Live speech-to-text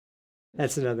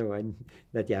That's another one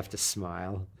that you have to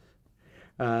smile.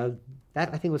 Uh,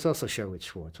 that I think was also Sherwood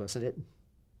Schwartz, wasn't it?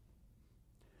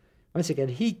 Once again,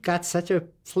 he got such a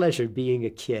pleasure being a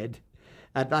kid.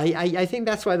 And I think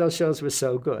that's why those shows were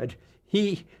so good.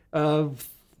 He thought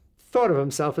of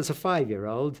himself as a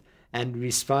 5-year-old and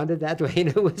responded that way, and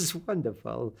it was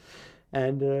wonderful.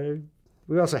 And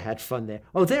we also had fun there.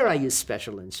 Oh, there I used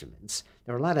special instruments.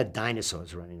 There were a lot of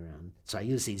dinosaurs running around. So I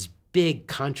used these big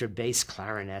contrabass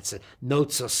clarinets.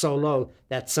 Notes are so low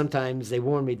that sometimes they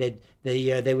warned me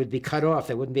they would be cut off.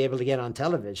 They wouldn't be able to get on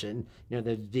television. You know,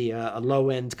 there'd be a low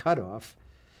end cutoff.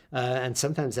 And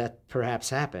sometimes that perhaps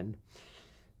happened.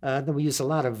 Then we used a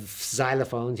lot of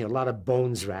xylophones, you know, a lot of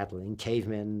bones rattling,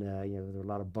 cavemen, you know, there were a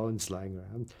lot of bones lying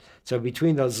around. So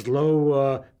between those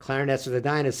low clarinets of the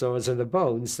dinosaurs and the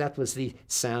bones, that was the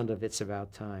sound of It's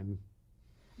About Time.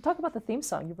 Talk about the theme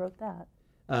song. You wrote that.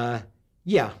 Uh,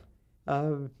 yeah.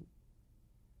 Uh,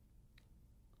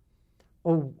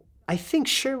 oh, I think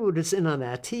Sherwood was in on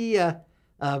that. He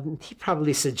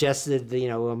probably suggested, you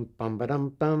know, bum ba dum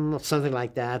bum, something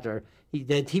like that, or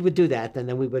he would do that, and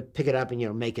then we would pick it up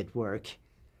and make it work.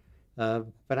 But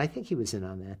I think he was in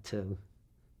on that too.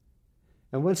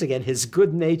 And once again, his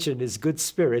good nature and his good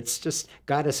spirits just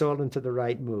got us all into the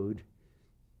right mood.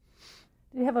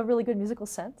 Did you have a really good musical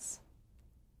sense?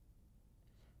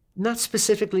 Not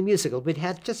specifically musical, but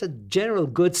had just a general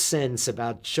good sense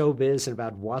about showbiz and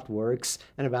about what works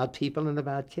and about people and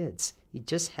about kids. He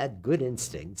just had good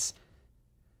instincts,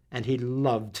 and he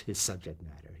loved his subject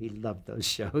matter. He loved those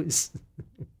shows.